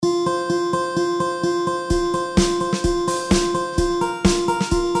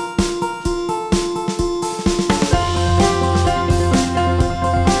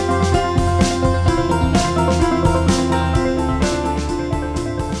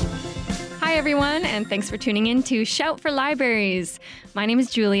everyone, and thanks for tuning in to Shout for Libraries. My name is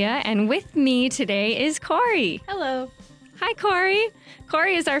Julia, and with me today is Corey. Hello. Hi, Corey.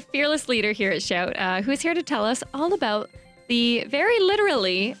 Corey is our fearless leader here at Shout, who's here to tell us all about the very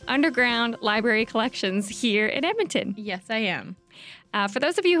literally underground library collections here in Edmonton. Yes, I am. For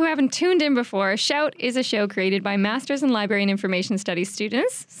those of you who haven't tuned in before, Shout is a show created by Masters in Library and Information Studies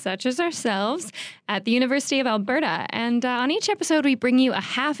students, such as ourselves, at the University of Alberta. And on each episode, we bring you a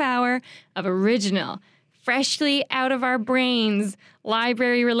half hour of original, freshly out of our brains,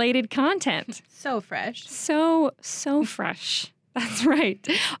 library-related content. So fresh. So fresh. That's right.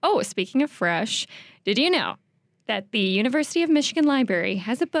 Oh, speaking of fresh, did you know that the University of Michigan Library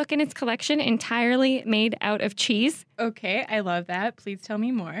has a book in its collection entirely made out of cheese? Okay, I love that. Please tell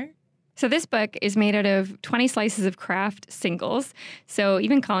me more. So this book is made out of 20 slices of Kraft singles. So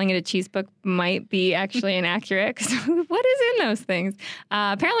even calling it a cheese book might be actually inaccurate, because what is in those things?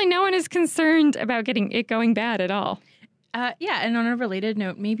 Apparently no one is concerned about getting it going bad at all. Yeah, and on a related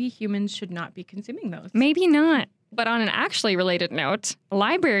note, maybe humans should not be consuming those. Maybe not. But on an actually related note,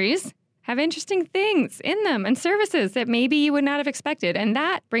 libraries have interesting things in them and services that maybe you would not have expected. And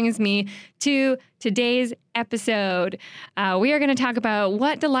that brings me to today's episode. We are going to talk about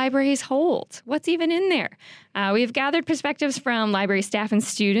what do libraries hold? What's even in there? We've gathered perspectives from library staff and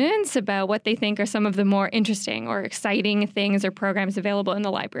students about what they think are some of the more interesting or exciting things or programs available in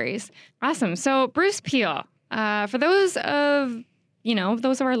the libraries. Awesome. So Bruce Peel, for those of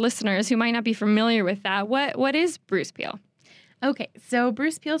our listeners who might not be familiar with that, what is Bruce Peel? Okay, so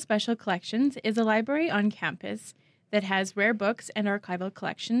Bruce Peel Special Collections is a library on campus that has rare books and archival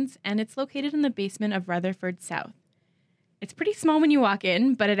collections, and it's located in the basement of Rutherford South. It's pretty small when you walk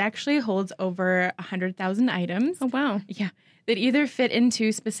in, but it actually holds over 100,000 items. Oh, wow. Yeah, that either fit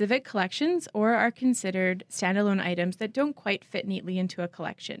into specific collections or are considered standalone items that don't quite fit neatly into a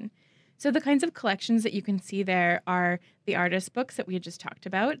collection. So the kinds of collections that you can see there are the artist books that we had just talked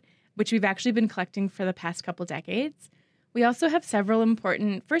about, which we've actually been collecting for the past couple decades. We also have several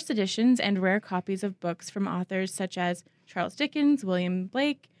important first editions and rare copies of books from authors such as Charles Dickens, William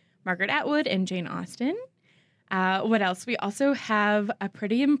Blake, Margaret Atwood, and Jane Austen. What else? We also have a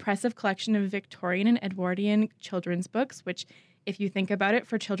pretty impressive collection of Victorian and Edwardian children's books, which, if you think about it,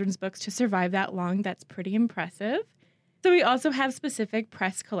 for children's books to survive that long, that's pretty impressive. So we also have specific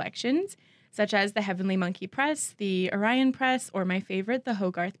press collections, such as the Heavenly Monkey Press, the Orion Press, or my favorite, the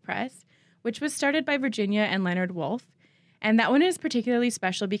Hogarth Press, which was started by Virginia and Leonard Woolf. And that one is particularly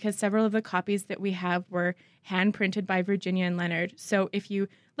special because several of the copies that we have were hand-printed by Virginia and Leonard. So if you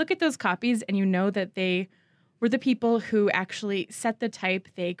look at those copies and you know that they were the people who actually set the type,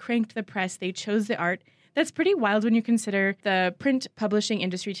 they cranked the press, they chose the art, that's pretty wild when you consider the print publishing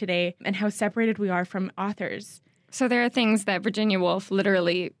industry today and how separated we are from authors. So there are things that Virginia Woolf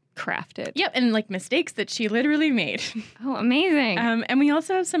literally crafted. Yep, and like mistakes that she literally made. Oh, amazing. And we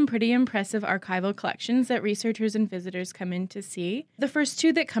also have some pretty impressive archival collections that researchers and visitors come in to see. The first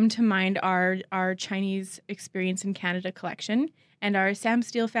two that come to mind are our Chinese Experience in Canada collection and our Sam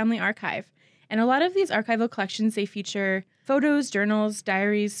Steele Family Archive. And a lot of these archival collections, they feature photos, journals,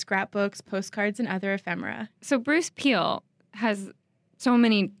 diaries, scrapbooks, postcards, and other ephemera. So Bruce Peel has so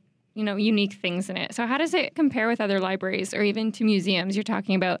many unique things in it. So how does it compare with other libraries or even to museums? You're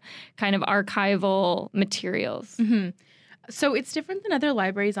talking about kind of archival materials. Mm-hmm. So it's different than other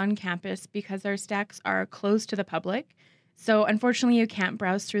libraries on campus because our stacks are closed to the public. So unfortunately, you can't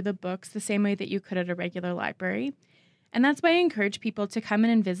browse through the books the same way that you could at a regular library. And that's why I encourage people to come in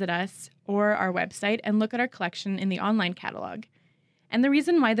and visit us or our website and look at our collection in the online catalog. And the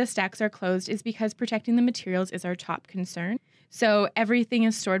reason why the stacks are closed is because protecting the materials is our top concern. So everything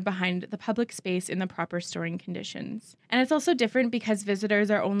is stored behind the public space in the proper storing conditions. And it's also different because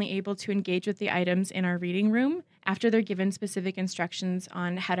visitors are only able to engage with the items in our reading room after they're given specific instructions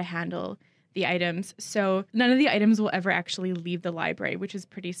on how to handle the items. So none of the items will ever actually leave the library, which is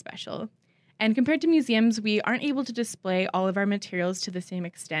pretty special. And compared to museums, we aren't able to display all of our materials to the same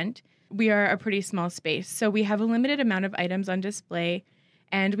extent. We are a pretty small space, so we have a limited amount of items on display.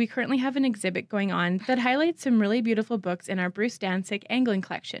 And we currently have an exhibit going on that highlights some really beautiful books in our Bruce Danzig angling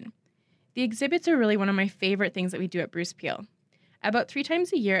collection. The exhibits are really one of my favorite things that we do at Bruce Peel. About 3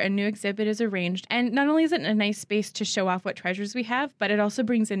 times a year, a new exhibit is arranged, and not only is it a nice space to show off what treasures we have, but it also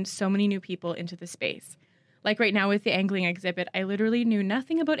brings in so many new people into the space. Like right now with the angling exhibit, I literally knew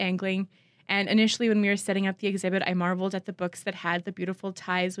nothing about angling, and initially when we were setting up the exhibit, I marveled at the books that had the beautiful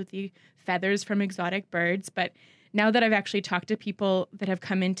ties with the feathers from exotic birds, but now that I've actually talked to people that have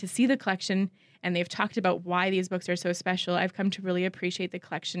come in to see the collection and they've talked about why these books are so special, I've come to really appreciate the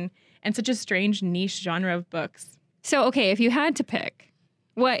collection and such a strange niche genre of books. So, okay, if you had to pick,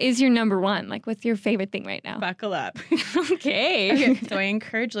 What is your number one? Like, what's your favorite thing right now? Buckle up. Okay. So I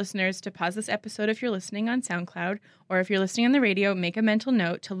encourage listeners to pause this episode if you're listening on SoundCloud, or if you're listening on the radio, make a mental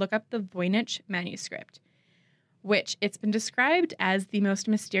note to look up the Voynich manuscript, which it's been described as the most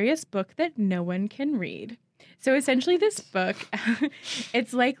mysterious book that no one can read. So essentially this book,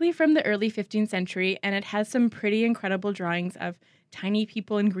 it's likely from the early 15th century, and it has some pretty incredible drawings of tiny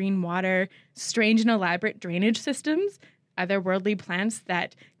people in green water, strange and elaborate drainage systems, otherworldly plants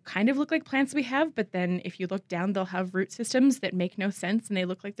that kind of look like plants we have, but then if you look down, they'll have root systems that make no sense, and they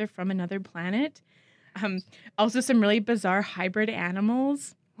look like they're from another planet. Also some really bizarre hybrid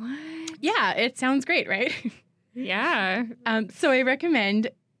animals. What? Yeah, it sounds great, right? Yeah. So I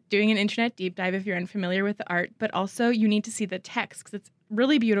recommend doing an internet deep dive if you're unfamiliar with the art, but also you need to see the text because it's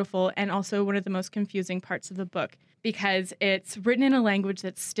really beautiful and also one of the most confusing parts of the book because it's written in a language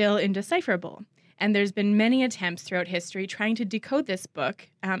that's still indecipherable. And there's been many attempts throughout history trying to decode this book,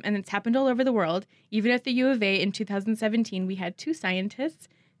 and it's happened all over the world. Even at the U of A in 2017, we had 2 scientists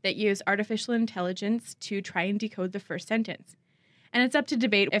that used artificial intelligence to try and decode the first sentence. And it's up to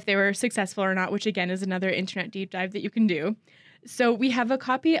debate if they were successful or not, which again is another internet deep dive that you can do. So we have a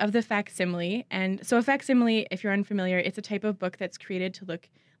copy of the facsimile. And so a facsimile, if you're unfamiliar, it's a type of book that's created to look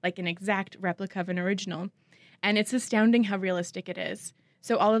like an exact replica of an original. And it's astounding how realistic it is.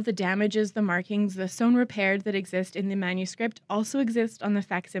 So all of the damages, the markings, the sewn repaired that exist in the manuscript also exist on the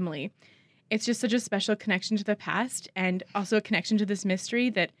facsimile. It's just such a special connection to the past and also a connection to this mystery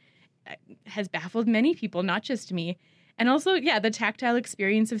that has baffled many people, not just me. And also, yeah, the tactile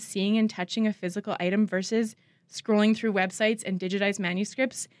experience of seeing and touching a physical item versus scrolling through websites and digitized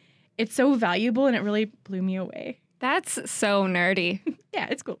manuscripts, it's so valuable and it really blew me away. That's so nerdy. Yeah,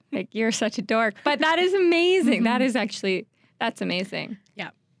 it's cool. Like, you're such a dork. But that is amazing. That is actually, that's amazing. Yeah.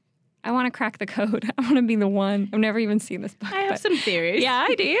 I want to crack the code. I want to be the one. I've never even seen this book. I have some theories. Yeah,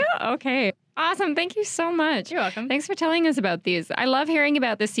 I do? Okay. Awesome. Thank you so much. You're welcome. Thanks for telling us about these. I love hearing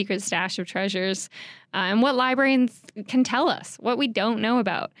about the secret stash of treasures and what librarians can tell us, what we don't know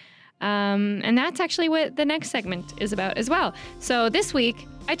about. And that's actually what the next segment is about as well. So this week,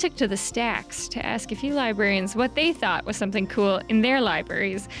 I took to the stacks to ask a few librarians what they thought was something cool in their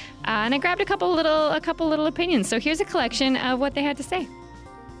libraries. And I grabbed a couple little opinions. So here's a collection of what they had to say.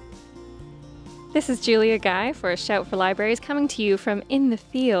 This is Julia Guy for A Shout for Libraries, coming to you from In the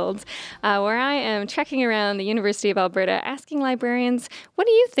Fields, where I am trekking around the University of Alberta asking librarians, what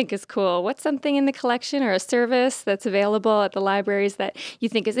do you think is cool? What's something in the collection or a service that's available at the libraries that you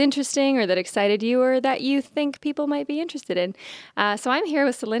think is interesting or that excited you or that you think people might be interested in? So I'm here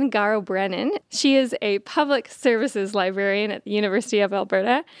with Celine Garrow-Brennan. She is a public services librarian at the University of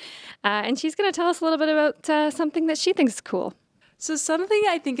Alberta, and she's going to tell us a little bit about something that she thinks is cool. So something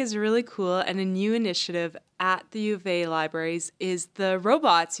I think is really cool and a new initiative at the U of A libraries is the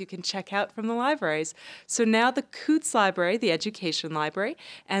robots you can check out from the libraries. So now the Coutts Library, the education library,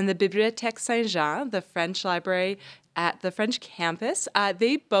 and the Bibliothèque Saint-Jean, the French library at the French campus,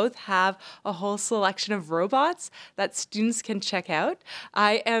 they both have a whole selection of robots that students can check out.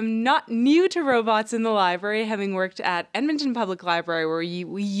 I am not new to robots in the library, having worked at Edmonton Public Library where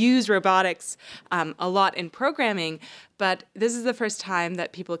we use robotics a lot in programming, but this is the first time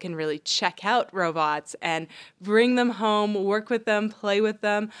that people can really check out robots and bring them home, work with them, play with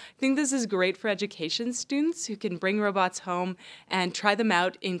them. I think this is great for education students who can bring robots home and try them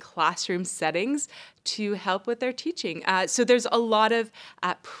out in classroom settings to help with their teaching. So there's a lot of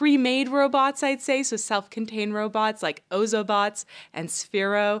pre-made robots, I'd say, so self-contained robots like Ozobots and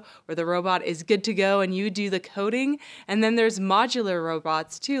Sphero, where the robot is good to go and you do the coding. And then there's modular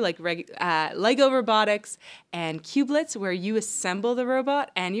robots too, like Lego robotics and Cubelets, where you assemble the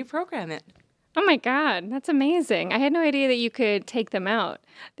robot and you program it. Oh my God, that's amazing. I had no idea that you could take them out.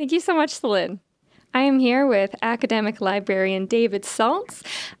 Thank you so much, Celine. I am here with academic librarian David Saltz.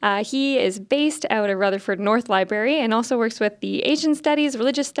 He is based out of Rutherford North Library and also works with the Asian Studies,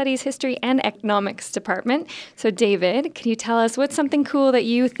 Religious Studies, History, and Economics Department. So David, can you tell us what's something cool that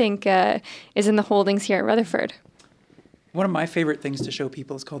you think is in the holdings here at Rutherford? One of my favorite things to show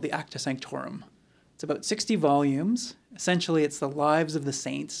people is called the Acta Sanctorum. It's about 60 volumes. Essentially, it's the lives of the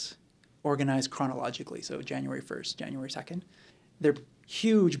saints organized chronologically, so January 1st, January 2nd. They're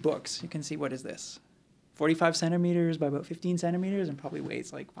huge books. You can see, what is this? 45 centimeters by about 15 centimeters and probably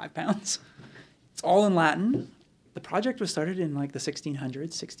weighs like 5 pounds. It's all in Latin. The project was started in like the 1600s,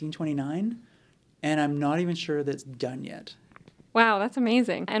 1629, and I'm not even sure that's done yet. Wow, that's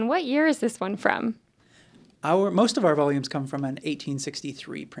amazing. And what year is this one from? Most of our volumes come from an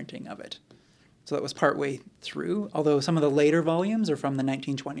 1863 printing of it. So that was partway through, although some of the later volumes are from the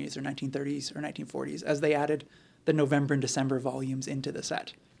 1920s or 1930s or 1940s, as they added the November and December volumes into the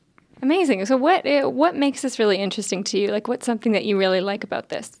set. Amazing. So what makes this really interesting to you? Like, what's something that you really like about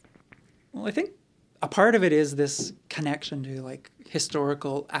this? Well, I think a part of it is this connection to like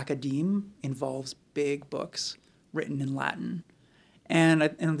historical academe involves big books written in Latin. And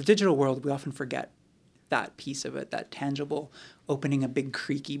in the digital world, we often forget that piece of it, that tangible opening a big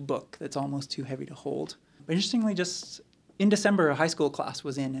creaky book that's almost too heavy to hold. But interestingly, just in December, a high school class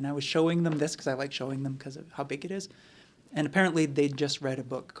was in, and I was showing them this because I like showing them because of how big it is. And apparently they'd just read a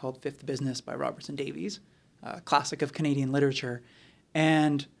book called Fifth Business by Robertson Davies, a classic of Canadian literature.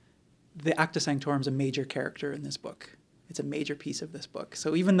 And the Acta Sanctorum is a major character in this book. It's a major piece of this book.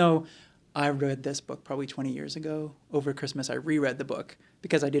 So even though I read this book probably 20 years ago, over Christmas I reread the book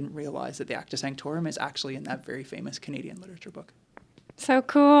because I didn't realize that the Acta Sanctorum is actually in that very famous Canadian literature book. So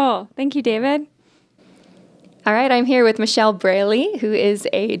cool. Thank you, David. All right, I'm here with Michelle Braley, who is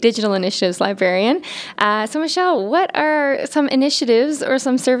a digital initiatives librarian. So Michelle, what are some initiatives or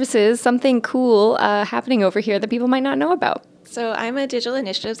some services, something cool happening over here that people might not know about? So I'm a digital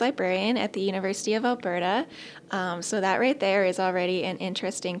initiatives librarian at the University of Alberta. So that right there is already an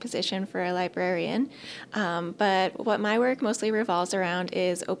interesting position for a librarian. But what my work mostly revolves around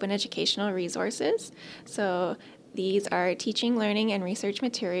is open educational resources. So these are teaching, learning, and research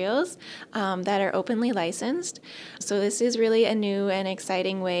materials that are openly licensed. So this is really a new and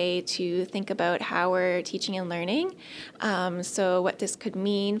exciting way to think about how we're teaching and learning. So what this could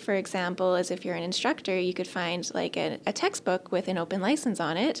mean, for example, is if you're an instructor, you could find like a textbook with an open license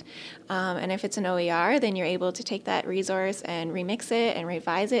on it. And if it's an OER, then you're able to take that resource and remix it and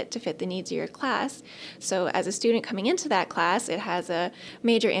revise it to fit the needs of your class. So as a student coming into that class, it has a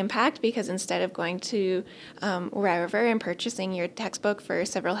major impact because instead of going to wherever and purchasing your textbook for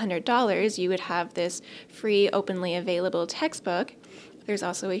several $100s, you would have this free, openly available textbook. There's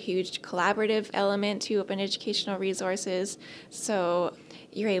also a huge collaborative element to open educational resources. So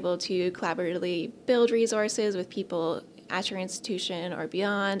you're able to collaboratively build resources with people at your institution or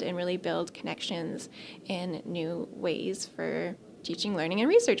beyond and really build connections in new ways for teaching, learning, and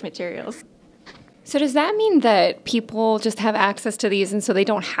research materials. So does that mean that people just have access to these and so they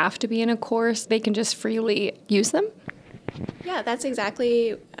don't have to be in a course, they can just freely use them? Yeah, that's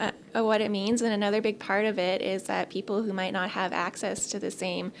exactly what it means. And another big part of it is that people who might not have access to the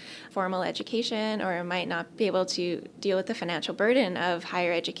same formal education or might not be able to deal with the financial burden of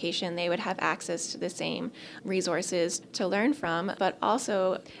higher education, they would have access to the same resources to learn from. But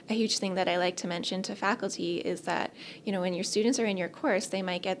also a huge thing that I like to mention to faculty is that, you know, when your students are in your course, they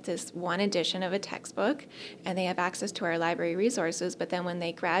might get this one edition of a textbook and they have access to our library resources. But then when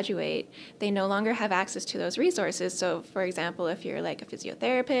they graduate, they no longer have access to those resources. So for example, if you're like a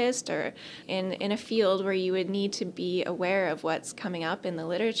physiotherapist or in a field where you would need to be aware of what's coming up in the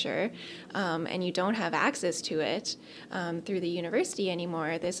literature and you don't have access to it through the university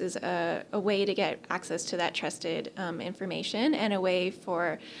anymore, this is a way to get access to that trusted information and a way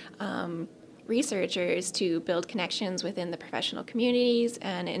for researchers to build connections within the professional communities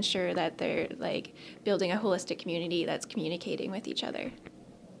and ensure that they're like building a holistic community that's communicating with each other.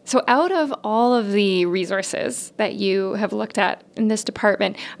 So out of all of the resources that you have looked at in this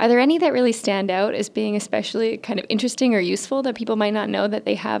department, are there any that really stand out as being especially kind of interesting or useful that people might not know that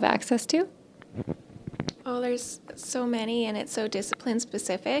they have access to? Oh, there's so many, and it's so discipline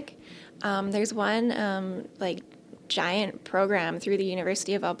specific. There's one like giant program through the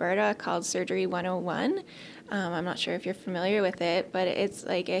University of Alberta called Surgery 101. I'm not sure if you're familiar with it, but it's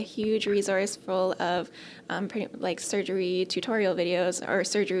like a huge resource full of like surgery tutorial videos or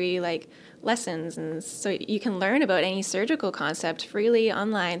surgery like lessons. And so you can learn about any surgical concept freely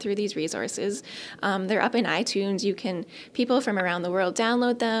online through these resources. They're up in iTunes. People from around the world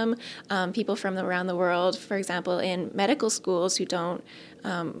download them. People from around the world, for example, in medical schools who don't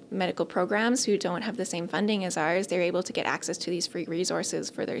medical programs who don't have the same funding as ours, they're able to get access to these free resources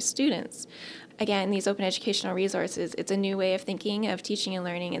for their students. Again, these open educational resources, it's a new way of thinking of teaching and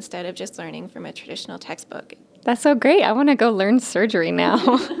learning instead of just learning from a traditional textbook. That's so great. I want to go learn surgery now.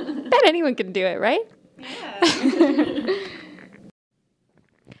 Bet anyone can do it, right? Yeah.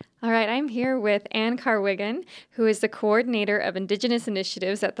 All right, I'm here with Anne Carwigan, who is the coordinator of Indigenous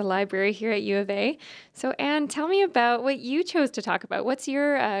initiatives at the library here at U of A. So Anne, tell me about what you chose to talk about. What's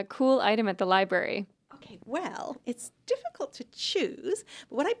your cool item at the library? Okay, well, it's difficult to choose,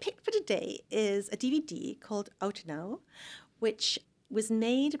 but what I picked for today is a DVD called Out Now, which was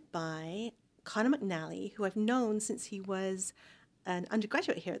made by Conor McNally, who I've known since he was an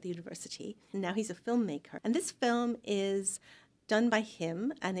undergraduate here at the university, and now he's a filmmaker. And this film is done by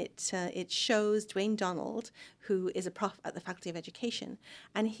him, and it shows Dwayne Donald, who is a prof at the Faculty of Education,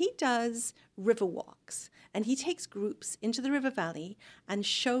 and he does river walks, and he takes groups into the river valley and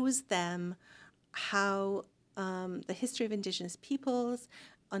shows them how the history of Indigenous peoples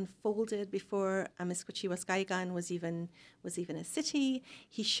unfolded before Amiskwaciwâskahikan was even a city.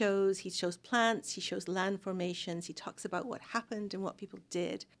 He shows plants, he shows land formations, he talks about what happened and what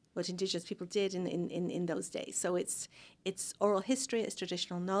Indigenous people did in those days. So it's oral history, it's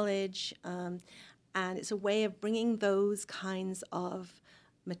traditional knowledge, and it's a way of bringing those kinds of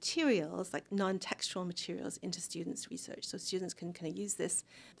materials, like non-textual materials, into students' research. So students can kind of use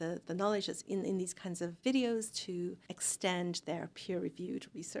the knowledge that's in these kinds of videos to extend their peer-reviewed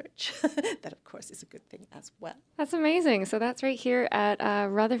research. That, of course, is a good thing as well. That's amazing. So that's right here at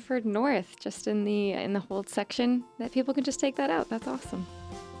Rutherford North, just in the hold section, that people can just take that out. That's awesome.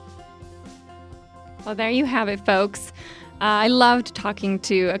 Well, there you have it, folks. I loved talking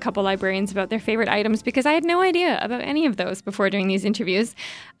to a couple librarians about their favorite items because I had no idea about any of those before doing these interviews.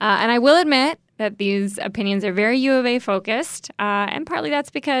 And I will admit that these opinions are very U of A focused, and partly that's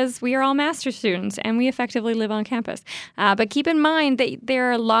because we are all master's students and we effectively live on campus. But keep in mind that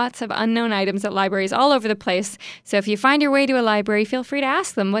there are lots of unknown items at libraries all over the place. So if you find your way to a library, feel free to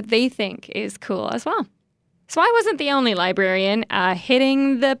ask them what they think is cool as well. So I wasn't the only librarian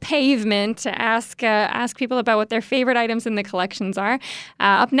hitting the pavement to ask people about what their favorite items in the collections are.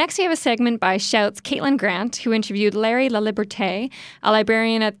 Up next, we have a segment by Shout's Caitlin Grant, who interviewed Larry LaLiberté, a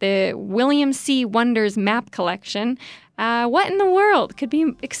librarian at the William C. Wonders Map Collection. What in the world could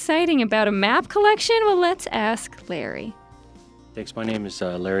be exciting about a map collection? Well, let's ask Larry. Thanks. My name is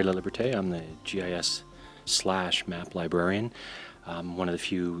Larry LaLiberté. I'm the GIS/map librarian. One of the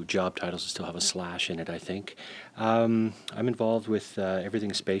few job titles that still have a slash in it, I think. I'm involved with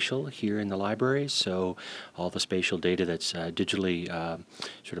everything spatial here in the library, so all the spatial data that's digitally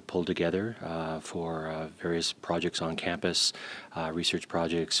sort of pulled together for various projects on campus, research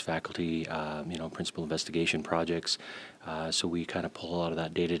projects, faculty, principal investigation projects. So we kind of pull a lot of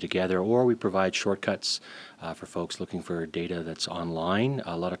that data together, or we provide shortcuts for folks looking for data that's online.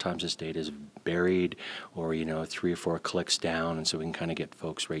 A lot of times this data is buried or, 3 or 4 clicks down, and so we can kind of get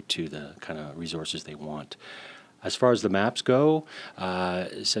folks right to the kind of resources they want. As far as the maps go,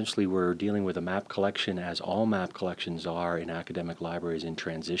 essentially we're dealing with a map collection, as all map collections are in academic libraries, in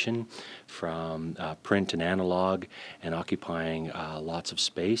transition from print and analog and occupying lots of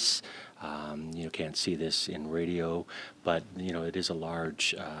space. You can't see this in radio, but it is a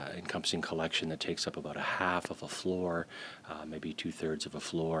large encompassing collection that takes up about a half of a floor, maybe 2/3 of a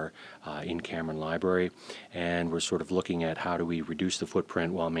floor in Cameron Library. And we're sort of looking at how do we reduce the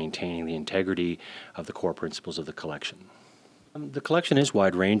footprint while maintaining the integrity of the core principles of the collection. The collection is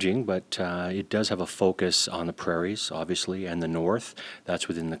wide-ranging, but it does have a focus on the prairies, obviously, and the north. That's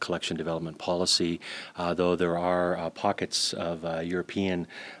within the collection development policy, though there are pockets of European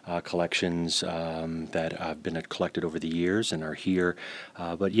collections that have been collected over the years and are here.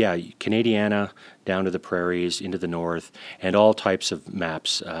 But yeah, Canadiana, down to the prairies, into the north, and all types of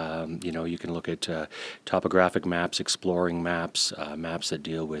maps. You can look at topographic maps, exploring maps, maps that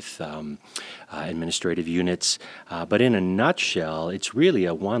deal with administrative units. But in a nutshell, it's really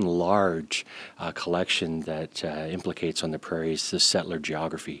one large collection that implicates on the prairies the settler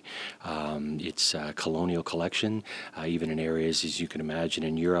geography. It's a colonial collection, even in areas, as you can imagine,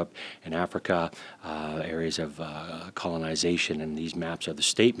 in Europe and Africa, areas of colonization, and these maps are the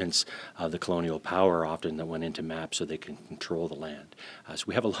statements of the colonial power often that went into maps so they can control the land. So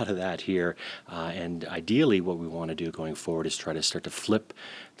we have a lot of that here, and ideally what we want to do going forward is try to start to flip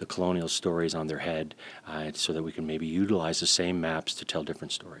the colonial stories on their head so that we can maybe utilize the same maps to tell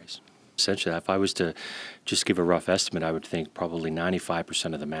different stories. Essentially, if I was to just give a rough estimate, I would think probably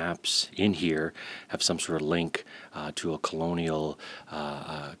 95% of the maps in here have some sort of link to a colonial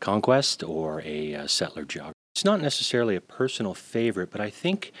conquest or a settler geography. It's not necessarily a personal favorite, but I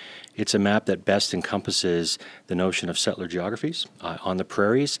think it's a map that best encompasses the notion of settler geographies on the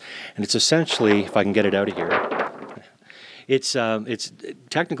prairies. And it's essentially, if I can get it out of here, it's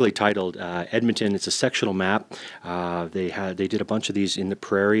technically titled Edmonton. It's a sectional map. They did a bunch of these in the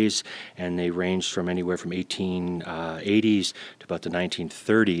prairies, and they ranged from anywhere from 1880s to about the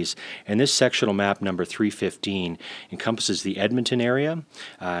 1930s. And this sectional map, number 315, encompasses the Edmonton area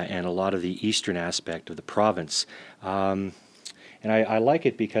and a lot of the eastern aspect of the province. And I like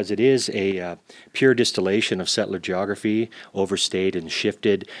it because it is a pure distillation of settler geography, overstayed and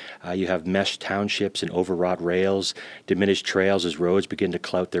shifted. You have meshed townships and overwrought rails, diminished trails as roads begin to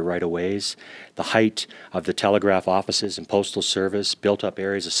clout their right-of-ways. The height of the telegraph offices and postal service, built-up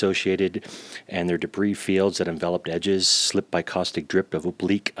areas associated, and their debris fields that enveloped edges, slipped by caustic drip of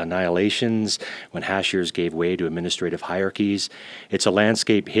oblique annihilations when hashiers gave way to administrative hierarchies. It's a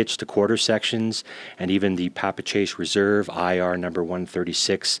landscape hitched to quarter sections, and even the Papachace Reserve, IR number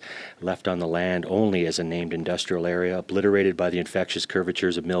 136, left on the land only as a named industrial area, obliterated by the infectious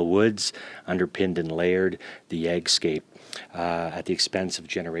curvatures of Mill Woods, underpinned and layered the eggscape at the expense of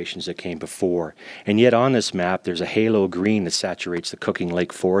generations that came before. And yet on this map, there's a halo green that saturates the Cooking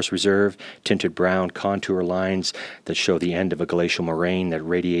Lake Forest Reserve, tinted brown contour lines that show the end of a glacial moraine that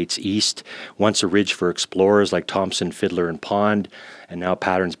radiates east, once a ridge for explorers like Thompson, Fiddler, and Pond, and now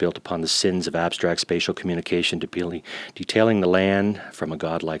patterns built upon the sins of abstract spatial communication, detailing the land from a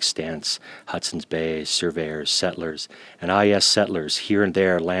godlike stance. Hudson's Bay, surveyors, settlers, and settlers, here and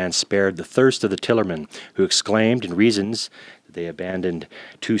there land spared the thirst of the tillerman, who exclaimed in reasons that they abandoned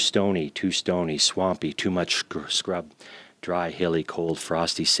too stony, swampy, too much scrub, dry, hilly, cold,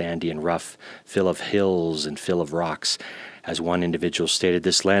 frosty, sandy, and rough, fill of hills and fill of rocks. As one individual stated,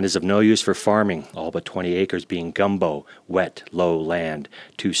 this land is of no use for farming, all but 20 acres being gumbo, wet, low land,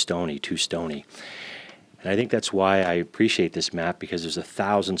 too stony. And I think that's why I appreciate this map, because there's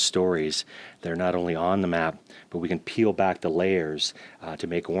 1,000 stories that are not only on the map, but we can peel back the layers to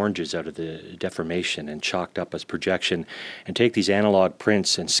make oranges out of the deformation and chalked up as projection, and take these analog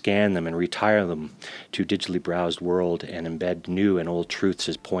prints and scan them and retire them to digitally browsed world and embed new and old truths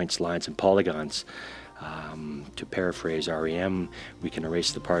as points, lines, and polygons. To paraphrase REM, we can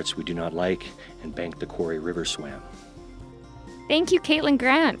erase the parts we do not like and bank the quarry river swam. Thank you, Caitlin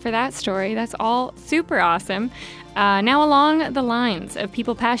Grant, for that story. That's all super awesome. Now, along the lines of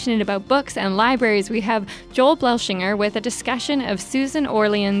people passionate about books and libraries, we have Joel Blelshinger with a discussion of Susan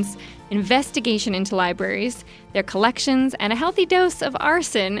Orlean's investigation into libraries, their collections, and a healthy dose of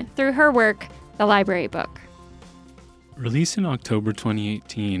arson through her work, The Library Book. Released in October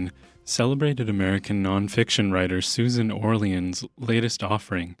 2018, celebrated American nonfiction writer Susan Orlean's latest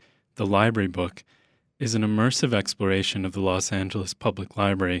offering, The Library Book, is an immersive exploration of the Los Angeles Public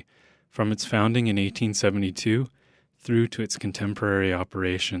Library from its founding in 1872 through to its contemporary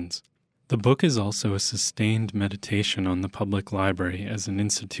operations. The book is also a sustained meditation on the public library as an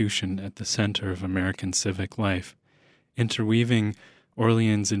institution at the center of American civic life, interweaving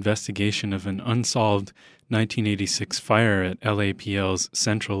Orlean's investigation of an unsolved 1986 fire at LAPL's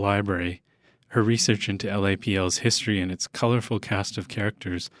Central Library, her research into LAPL's history and its colorful cast of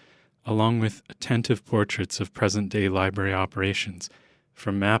characters, along with attentive portraits of present-day library operations,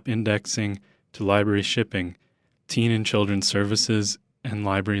 from map indexing to library shipping, teen and children's services, and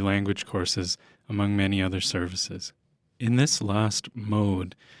library language courses, among many other services. In this last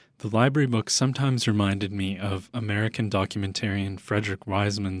mode, the library book sometimes reminded me of American documentarian Frederick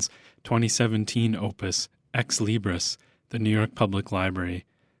Wiseman's 2017 opus Ex Libris, The New York Public Library,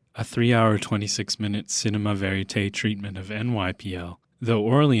 a 3-hour, 26-minute cinema verite treatment of NYPL, though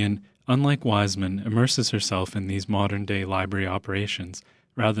Orlean, unlike Wiseman, immerses herself in these modern-day library operations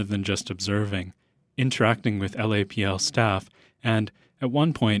rather than just observing, interacting with LAPL staff, and, at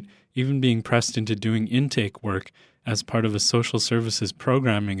one point, even being pressed into doing intake work as part of a social services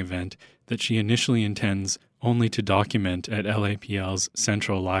programming event that she initially intends only to document at LAPL's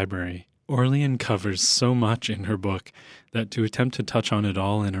Central Library. Orlean covers so much in her book that to attempt to touch on it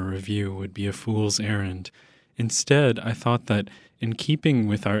all in a review would be a fool's errand. Instead, I thought that, in keeping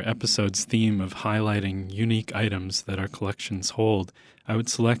with our episode's theme of highlighting unique items that our collections hold, I would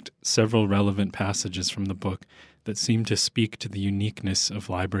select several relevant passages from the book that seem to speak to the uniqueness of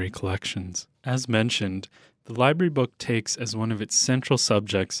library collections. As mentioned, the library book takes as one of its central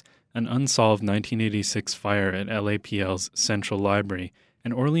subjects an unsolved 1986 fire at LAPL's Central Library,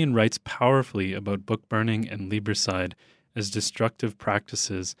 and Orlean writes powerfully about book burning and libricide as destructive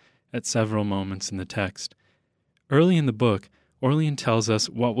practices at several moments in the text. Early in the book, Orlean tells us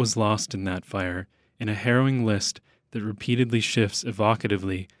what was lost in that fire in a harrowing list that repeatedly shifts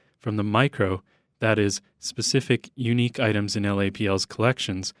evocatively from the micro, that is, specific, unique items in LAPL's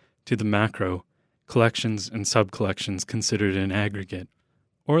collections, to the macro, collections and sub-collections considered in aggregate.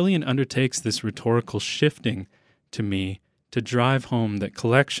 Orlean undertakes this rhetorical shifting, to me, to drive home that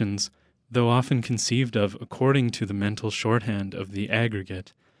collections, though often conceived of according to the mental shorthand of the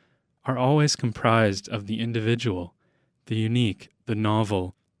aggregate, are always comprised of the individual, the unique, the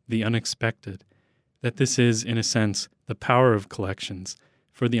novel, the unexpected, that this is, in a sense, the power of collections,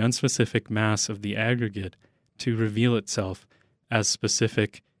 for the unspecific mass of the aggregate to reveal itself as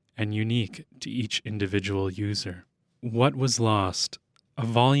specific and unique to each individual user. What was lost? A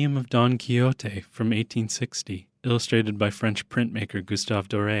volume of Don Quixote from 1860, illustrated by French printmaker Gustave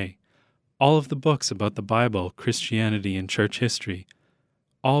Doré. All of the books about the Bible, Christianity, and church history.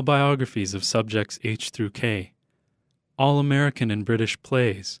 All biographies of subjects H through K. All American and British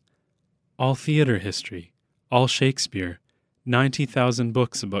plays. All theater history. All Shakespeare. 90,000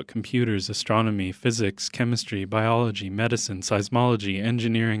 books about computers, astronomy, physics, chemistry, biology, medicine, seismology,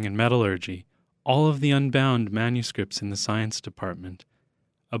 engineering, and metallurgy. All of the unbound manuscripts in the science department.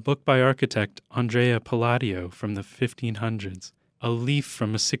 A book by architect Andrea Palladio from the 1500s. A leaf from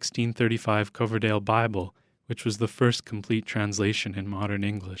a 1635 Coverdale Bible, which was the first complete translation in modern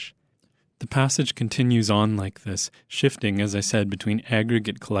English. The passage continues on like this, shifting, as I said, between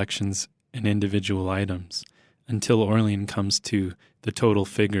aggregate collections and individual items, until Orlean comes to the total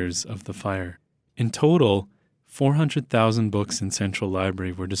figures of the fire. In total, 400,000 books in Central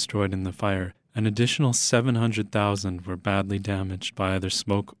Library were destroyed in the fire. An additional 700,000 were badly damaged by either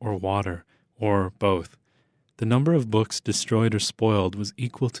smoke or water, or both. The number of books destroyed or spoiled was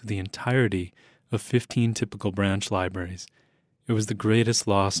equal to the entirety of 15 typical branch libraries. It was the greatest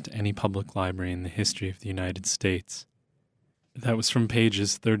loss to any public library in the history of the United States. That was from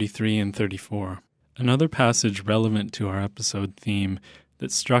pages 33 and 34. Another passage relevant to our episode theme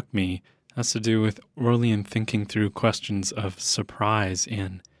that struck me has to do with Orlean thinking through questions of surprise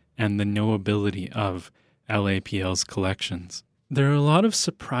in and the knowability of LAPL's collections. There are a lot of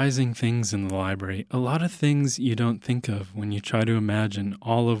surprising things in the library, a lot of things you don't think of when you try to imagine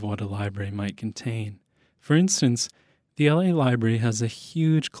all of what a library might contain. For instance, the LA Library has a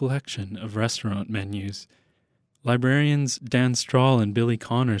huge collection of restaurant menus. Librarians Dan Strahl and Billy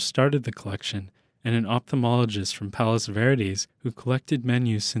Connor started the collection, and an ophthalmologist from Palos Verdes, who collected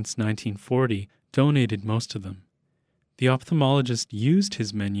menus since 1940, donated most of them. The ophthalmologist used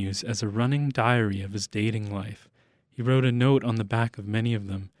his menus as a running diary of his dating life. He wrote a note on the back of many of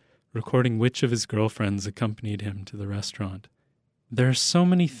them, recording which of his girlfriends accompanied him to the restaurant. There are so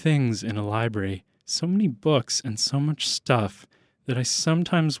many things in a library, so many books and so much stuff, that I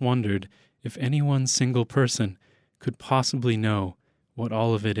sometimes wondered if any one single person could possibly know what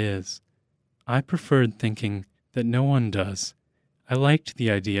all of it is. I preferred thinking that no one does. I liked the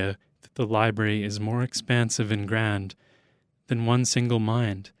idea that the library is more expansive and grand than one single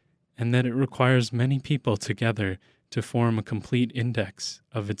mind, and that it requires many people together to form a complete index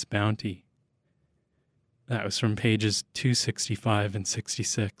of its bounty. That was from pages 265 and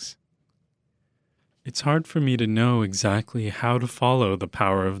 66. It's hard for me to know exactly how to follow the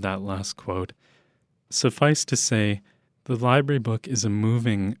power of that last quote. Suffice to say, the library book is a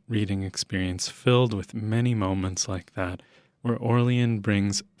moving reading experience filled with many moments like that, where Orlean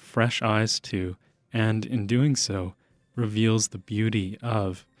brings fresh eyes to, and in doing so, reveals the beauty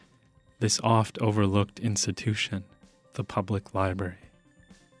of this oft overlooked institution, the public library.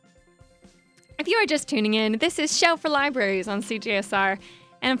 If you are just tuning in, this is Shout for Libraries on CJSR.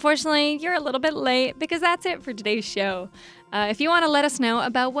 And unfortunately, you're a little bit late because that's it for today's show. If you want to let us know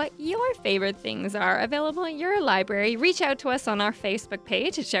about what your favorite things are available at your library, reach out to us on our Facebook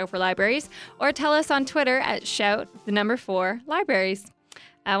page at Shout for Libraries, or tell us on Twitter at Shout4Libraries.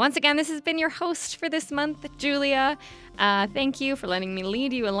 Once again, this has been your host for this month, Julia. Thank you for letting me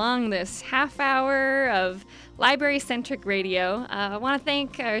lead you along this half hour of library-centric radio. I want to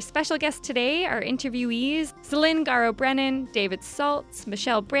thank our special guests today, our interviewees, Celine Garrow-Brennan, David Saltz,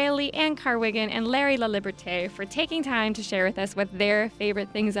 Michelle Braley, Anne Carwigan, and Larry LaLiberté for taking time to share with us what their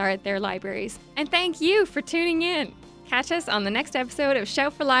favorite things are at their libraries. And thank you for tuning in. Catch us on the next episode of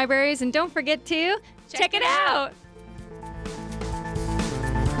Shout for Libraries, and don't forget to check it out!